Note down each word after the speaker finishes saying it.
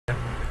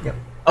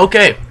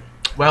Okay,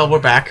 well, we're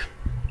back.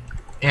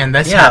 And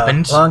this Yeah,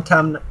 happened.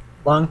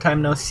 long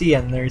time no see,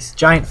 and there's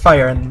giant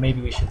fire, and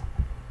maybe we should...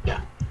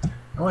 Yeah.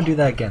 I want to do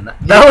that again.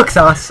 That looks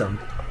awesome.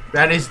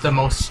 That is the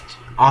most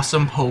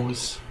awesome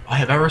pose I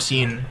have ever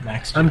seen,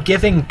 Max. I'm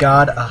giving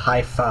God a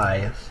high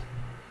five.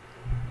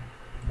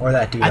 Or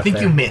that dude I up think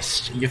there. you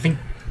missed. You think...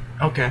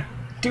 Okay.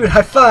 Dude,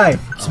 high five!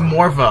 It's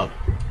more of a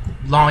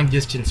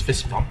long-distance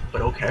fist bump,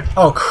 but okay.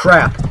 Oh,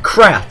 crap.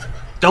 Crap!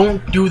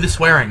 Don't do the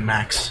swearing,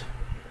 Max.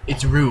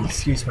 It's rude.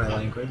 Excuse my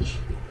language.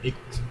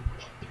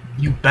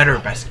 You better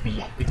best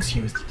be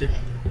excused.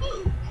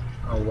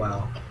 Oh,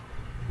 wow.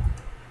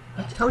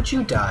 How'd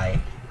you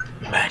die?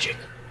 Magic.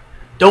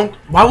 Don't...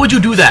 Why would you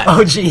do that?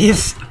 Oh,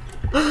 jeez.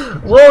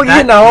 Well,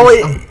 That you know,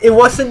 is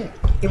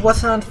it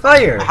wasn't on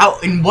fire. How...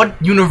 In what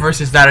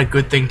universe is that a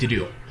good thing to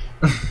do?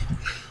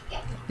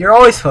 You're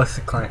always supposed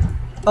to climb.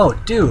 Oh,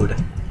 dude.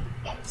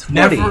 It's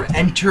Woody. Never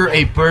enter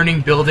a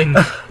burning building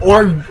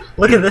or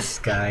Look at this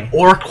guy.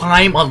 or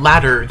climb a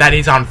ladder that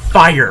is on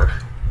fire.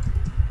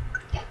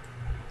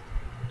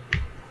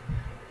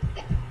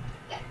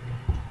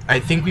 I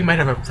think we might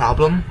have a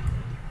problem,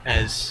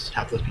 as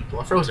half those people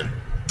are frozen.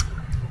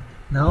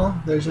 No,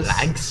 they're just...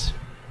 Lags.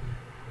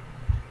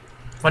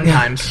 Fun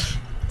times.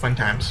 Fun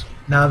times.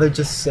 No, they're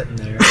just sitting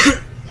there.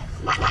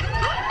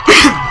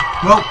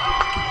 Well,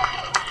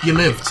 you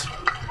lived.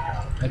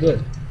 I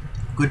did.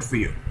 Good for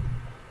you.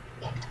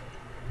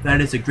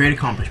 That is a great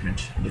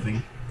accomplishment,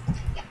 living.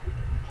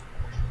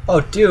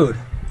 Oh, dude.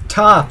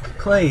 Top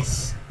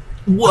place.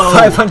 Whoa!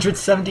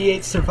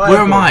 578 survival.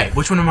 Where am I?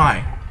 Which one am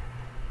I?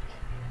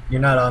 You're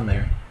not on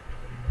there.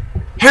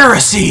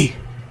 Heresy!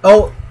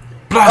 Oh,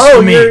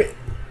 Blasphemy! you're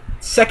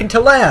second to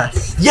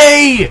last.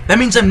 Yay! That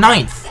means I'm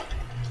 9th.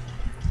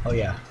 Oh,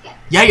 yeah.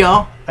 Yeah,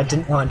 y'all. I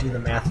didn't want to do the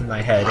math in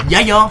my head. Yeah,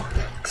 y'all.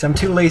 Because I'm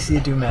too lazy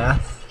to do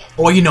math.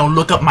 Or, you know,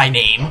 look up my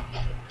name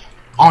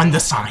on the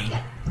sign.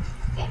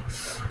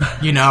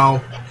 You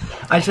know,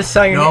 I just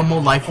saw your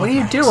normal life. What are with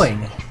you Max.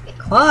 doing?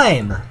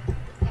 Climb.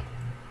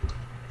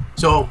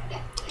 So,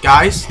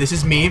 guys, this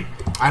is me.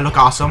 I look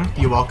awesome.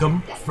 You're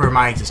welcome for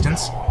my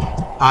existence.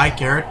 Hi,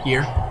 Carrot.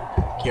 Here.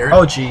 Carrot.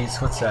 Oh,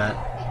 jeez. What's that?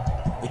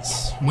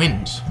 It's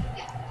wind.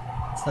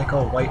 It's like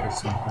all white or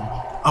something.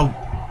 Oh,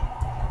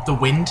 the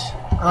wind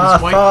Ah,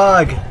 is white.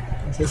 fog.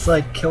 Is this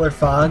like killer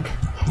fog?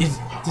 Is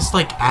this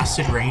like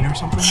acid rain or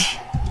something?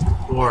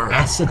 Or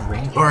Acid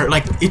rain? or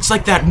like it's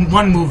like that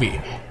one movie.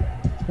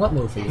 What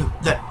movie?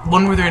 That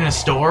one where they're in a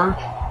store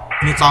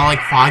and it's all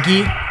like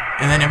foggy,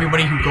 and then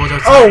everybody who goes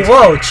outside Oh, is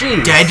whoa,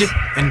 jeez. dead,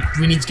 and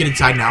we need to get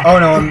inside now. Oh,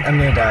 no, I'm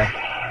gonna die.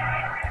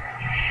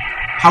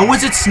 How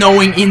is it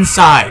snowing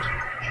inside?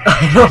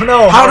 I don't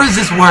know. How does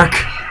this work?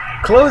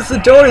 Close the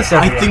doors,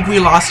 everyone. I think we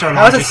lost our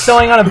How is logic. it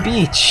snowing on a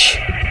beach?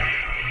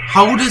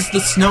 How does the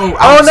snow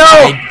Oh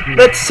outside... no!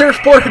 That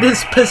surfboard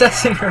is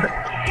possessing her.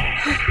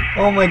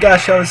 Oh my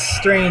gosh, that was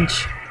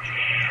strange.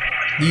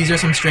 These are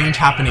some strange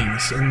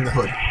happenings in the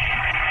hood.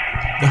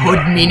 The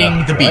hood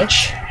meaning the What?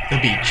 beach. The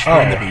beach. Oh.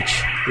 We're in the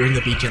beach. We're in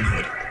the beach in the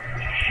hood.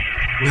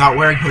 Without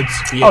wearing hoods.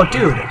 Oh,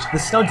 dude, the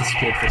snow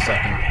disappeared for a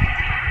second.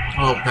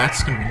 Oh,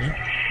 that's convenient.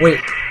 Wait,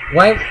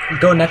 why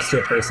go next to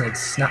a person?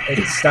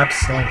 It stops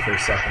snowing for a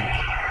second.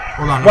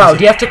 Hold on. Wow, let me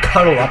do you have to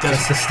cuddle up does-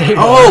 just to stay warm?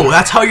 Oh,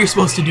 that's how you're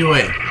supposed to do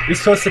it. You're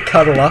supposed to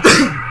cuddle up.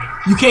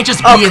 You can't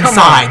just Oh, be come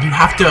inside. on. You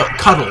have to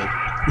cuddle.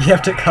 You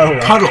have to cuddle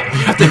up. Cuddle.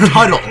 You have to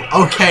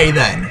cuddle. Okay,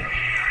 then.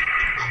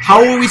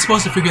 How are we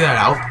supposed to figure that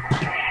out?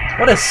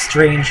 What a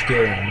strange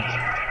game.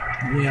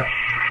 Yeah.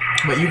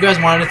 But you guys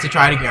wanted us to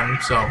try it again,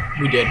 so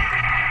we did.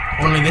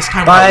 Only this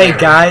time By we're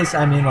guys,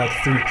 I mean like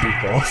 3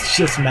 people.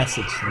 Just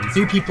message me.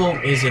 3 people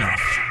is enough,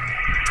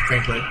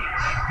 frankly.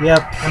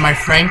 Yep, And by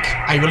Frank,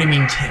 I really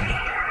mean Tim.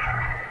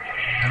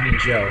 I mean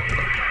Joe.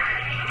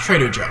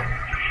 Trader Joe.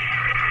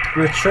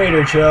 You're a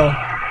traitor, Joe.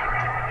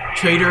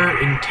 Trader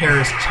in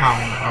terrorist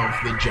town of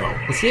the Joe.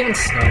 Is he even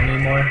snowing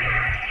anymore?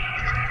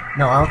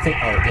 No, I don't think...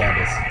 Oh, yeah,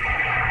 it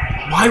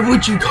is. Why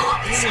would you go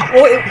outside?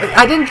 Well,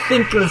 I didn't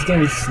think it was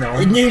gonna be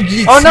snowing.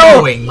 It's Oh no!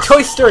 snowing.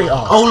 Toy Story!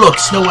 Oh. Oh look,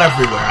 snow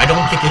everywhere. I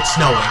don't think it's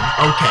snowing.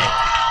 Okay.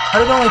 How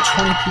did only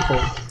 20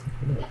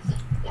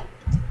 people...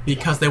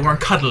 Because they weren't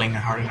cuddling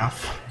hard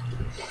enough.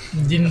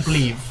 Didn't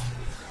believe.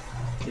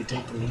 They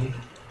didn't believe?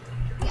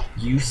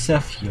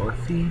 Yusuf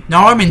Yorfi?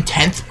 Now I'm in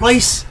 10th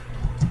place?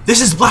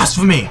 This is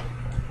blasphemy!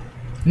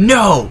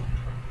 No!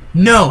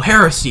 No,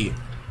 heresy!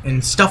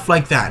 And stuff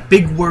like that.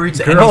 Big words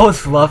that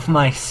Girls love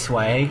my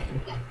swag.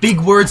 big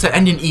words that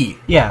end in E.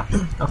 Yeah,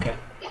 okay.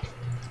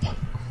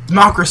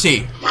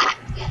 Democracy.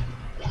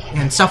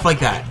 And stuff like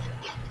that.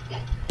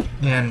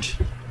 And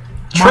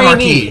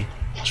monarchy.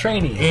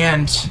 Trainee.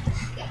 And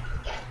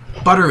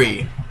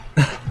buttery.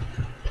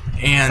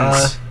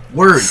 And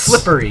words.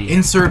 slippery.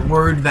 Insert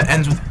word that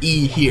ends with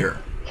E here.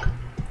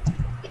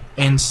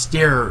 And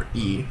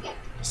stare-y.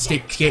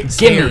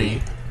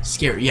 Scary.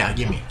 Scary. Yeah,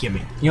 gimme. You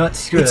know what?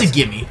 Screw It's this. a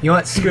gimme. You know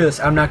what? Screw this.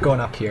 I'm not going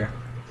up here.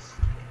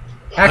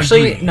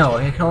 Actually, Agreed. no.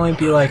 It can only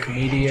be like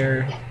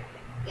meteor.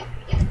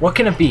 What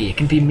can it be? It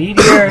can be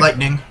meteor.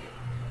 Lightning.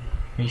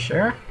 Are you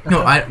sure?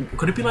 No,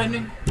 could it be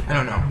lightning? I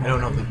don't know. I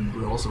don't know the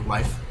rules of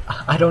life.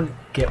 I don't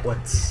get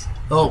what's...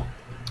 Oh,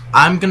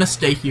 I'm gonna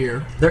stay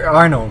here. There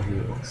are no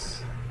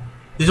rules.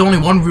 There's only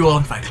one rule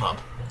in Fight Club.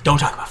 Don't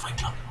talk about Fight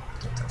Club.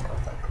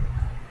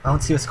 I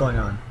don't see what's going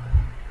on.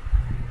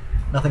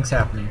 Nothing's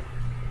happening.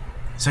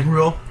 Second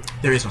rule,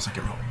 there is no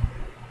second rule.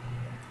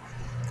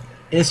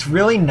 Is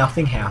really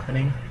nothing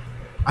happening?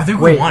 I think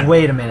we won.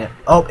 Wait a minute.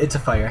 Oh, it's a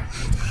fire.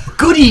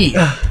 Goody!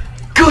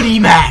 Goody,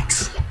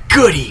 Max!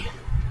 Goody!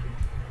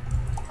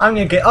 I'm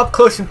gonna get up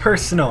close and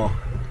personal.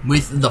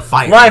 With the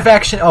fire. Live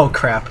action. Oh,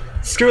 crap.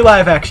 Screw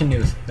live action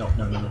news. No.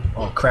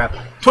 Oh, crap.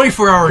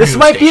 24-hour This news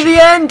might station. be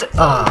the end!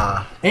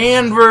 Ah.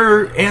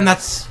 And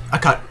that's a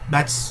cut.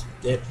 That's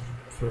it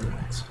for the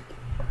next.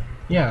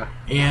 Yeah.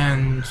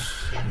 And...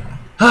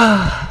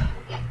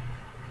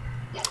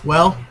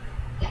 well...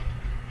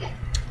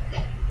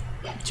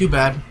 Too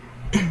bad.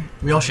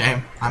 Real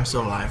shame. I'm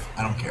still alive.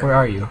 I don't care. Where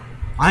are you?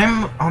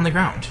 I'm on the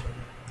ground.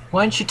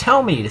 Why didn't you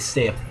tell me to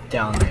stay up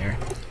down there?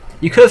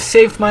 You could have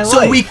saved my life.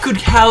 So we could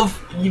have,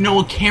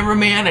 a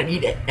cameraman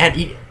at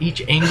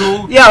each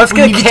angle. Yeah, let's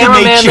get a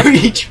cameraman. Make sure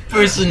each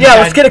person. Yeah,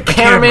 let's get a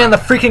cameraman in the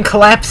freaking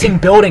collapsing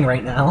building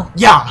right now.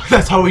 Yeah,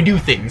 that's how we do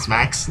things,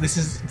 Max. This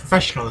is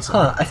professionalism.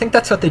 Huh? I think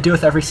that's what they do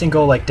with every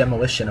single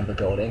demolition of a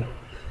building.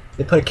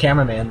 They put a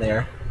cameraman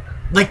there.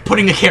 Like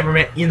putting a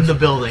cameraman in the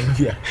building.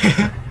 Yeah.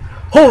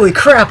 Holy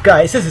crap,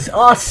 guys! This is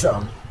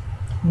awesome.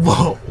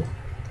 Whoa.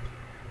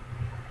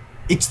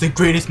 It's the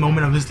greatest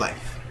moment of his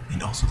life,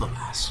 and also the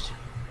last.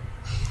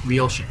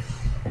 Real shame.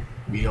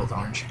 Real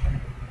darn shame.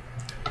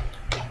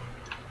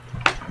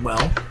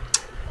 Well,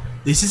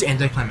 this is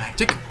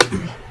anticlimactic.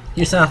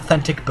 Here's an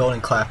authentic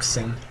building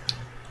collapsing.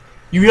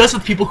 You realize that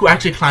the people who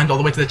actually climbed all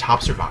the way to the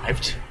top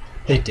survived?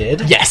 They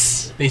did?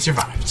 Yes, they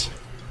survived.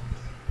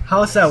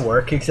 How does that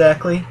work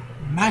exactly?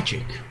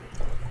 Magic.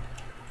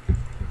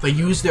 They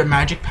use their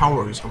magic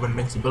powers of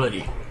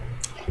invincibility,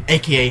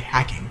 aka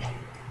hacking.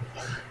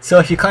 So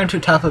if you climb to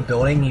the top of a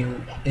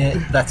building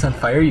that's on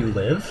fire, you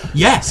live?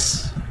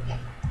 Yes!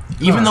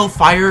 Even though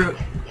fire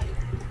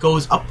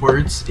goes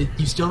upwards,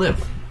 you still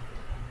live.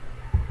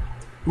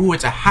 Ooh,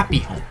 it's a happy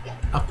home,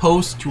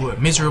 opposed to a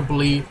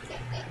miserably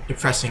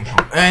depressing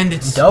home. And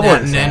it's double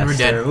and then we're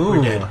dead. Ooh.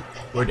 We're dead.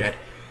 We're dead.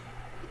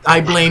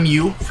 I blame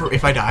you for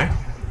if I die.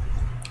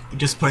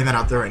 Just putting that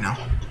out there right now.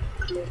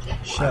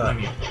 Shut I up.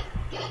 blame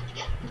you.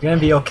 You're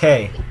gonna be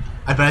okay.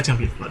 I bet it's gonna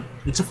be a flood.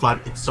 It's a flood.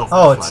 It's so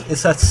Oh, flood.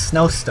 it's that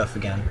snow stuff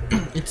again.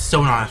 It's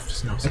so not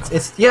snow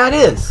stuff. Yeah, it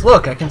is.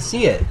 Look, I can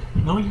see it.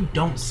 No, you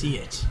don't see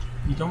it.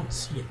 You don't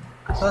see it.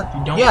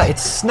 You don't. Yeah,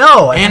 it's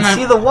snow. I can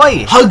see the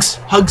white. Hugs,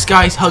 hugs,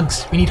 guys,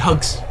 hugs. We need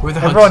hugs. Where are the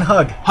hugs? Everyone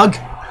hug. Hug,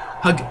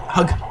 hug,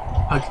 hug,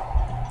 hug.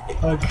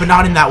 Hug. But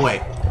not in that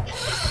way.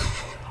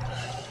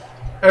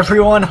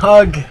 Everyone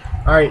hug.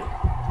 All right,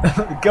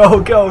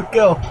 go, go,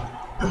 go.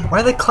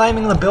 Why are they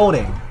climbing the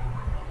building?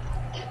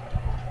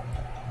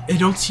 I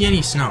don't see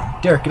any snow.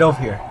 Derek, get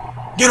over here.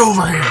 Get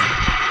over here.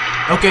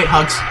 Okay,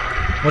 hugs.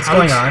 What's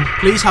Hugs. going on?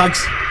 Please, hugs.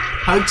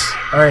 Hugs.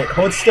 All right,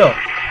 hold still.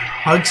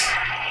 Hugs.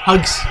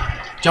 Hugs.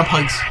 Jump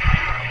hugs.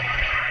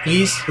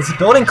 Please. Is the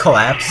building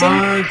collapsing?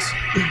 Hugs.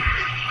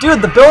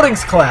 Dude, the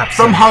building's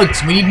collapsing. From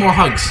hugs. We need more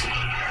hugs.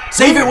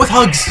 Save it with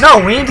hugs.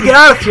 No, we need to get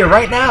out of here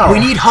right now. We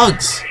need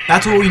hugs.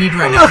 That's what we need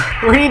right now.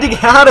 We need to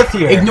get out of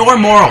here. Ignore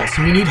morals.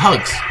 We need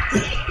hugs.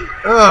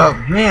 Oh,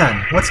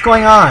 man. What's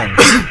going on?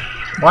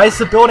 Why is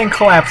the building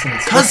collapsing?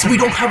 Because we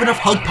don't have enough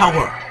hug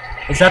power.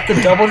 Is that the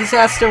double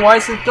disaster? Why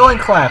is the building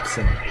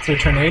collapsing? Is there a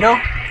tornado?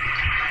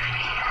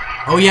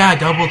 Oh yeah,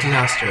 double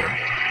disaster.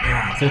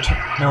 Yeah. Is there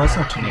no, it's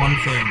not tornado. One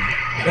thing.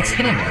 It's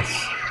hitting us.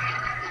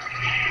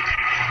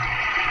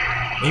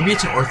 Maybe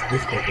it's an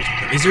earthquake or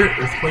something. Is there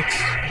earthquakes?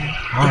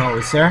 I don't know,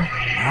 is there?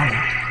 I don't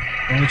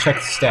know. Let me check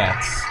the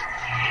stats.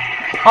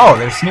 Oh,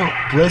 there's new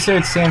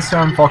blizzard,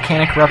 sandstorm,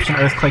 volcanic eruption,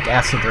 earthquake,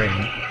 acid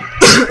rain.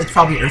 It's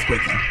probably an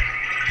earthquake then.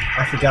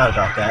 I forgot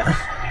about that.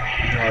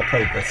 You know, I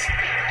played this.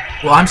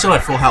 Well, I'm still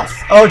at full health.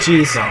 Oh,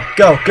 jeez. So.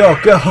 Go, go,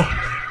 go.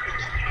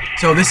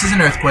 So this is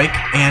an earthquake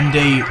and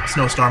a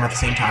snowstorm at the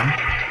same time.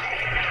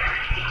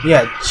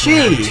 Yeah,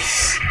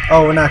 jeez.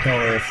 Oh, we're not gonna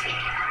live.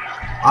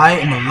 I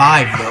am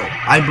alive though.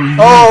 I believe.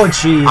 Oh,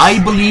 jeez.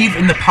 I believe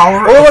in the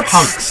power Oh, of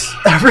hugs.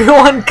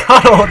 Everyone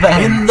cuddle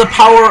then. In the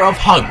power of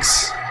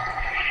hugs.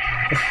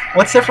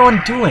 What's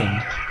everyone doing?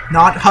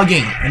 Not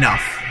hugging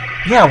enough.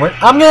 Yeah,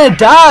 I'm gonna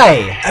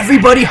die.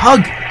 Everybody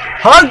hug.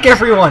 Hug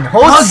everyone.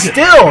 Hold Hug.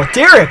 still.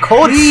 Derek,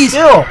 hold Please.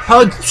 still.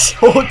 Hug.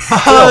 Hold still.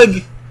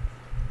 Hug.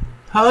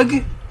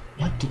 Hug.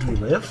 What, did we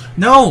live?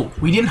 No,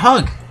 we didn't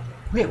hug.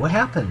 Wait, what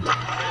happened?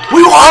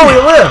 We won! Oh, we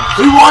lived!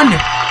 We won!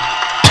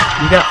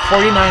 You got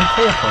 49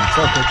 player points.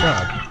 Oh, good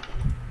job.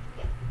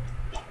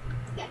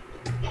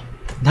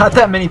 Not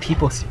that many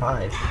people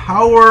survived.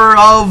 Power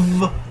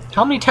of...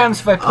 How many times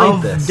have I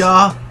played this?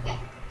 the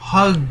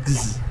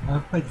hugs.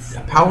 I've played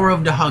Power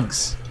of the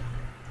hugs.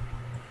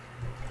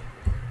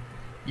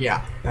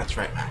 Yeah, that's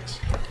right, Max.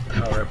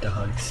 Power of the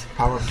hugs.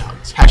 Power of the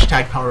hugs.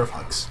 Hashtag power of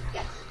hugs.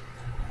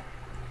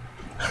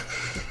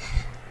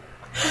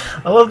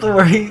 I love the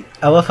word.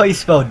 I love how you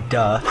spell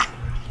 "duh."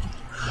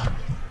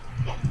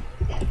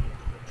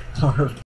 Or